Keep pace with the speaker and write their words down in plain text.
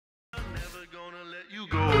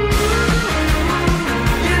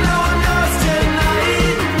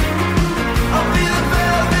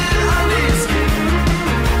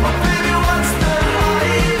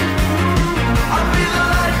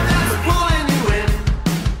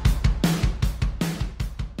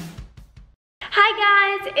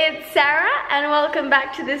it's Sarah and welcome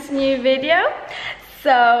back to this new video.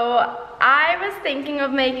 So I was thinking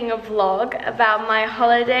of making a vlog about my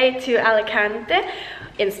holiday to Alicante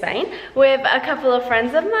in Spain with a couple of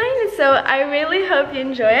friends of mine, so I really hope you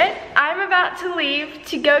enjoy it. I'm about to leave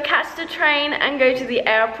to go catch the train and go to the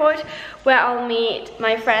airport where I'll meet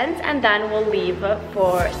my friends and then we'll leave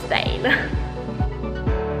for Spain.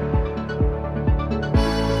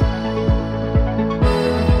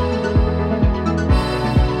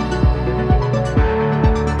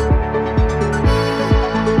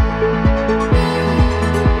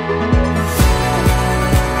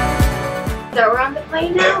 So we're on the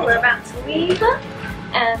plane now, we're about to leave,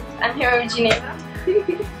 and I'm here with Geneva.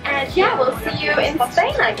 And yeah, we'll see you in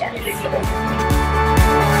Spain, I guess.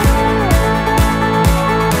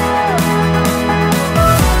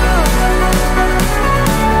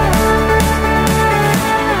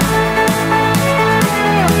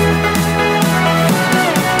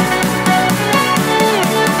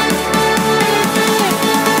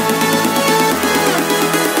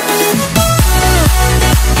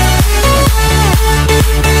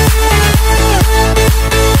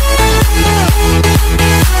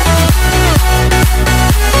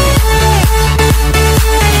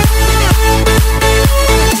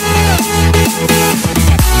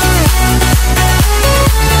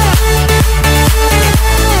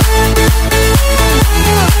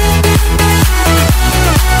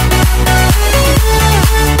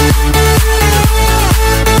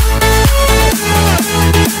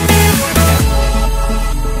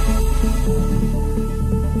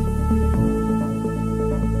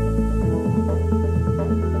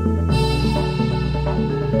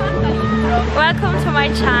 Welcome to my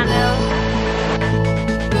channel.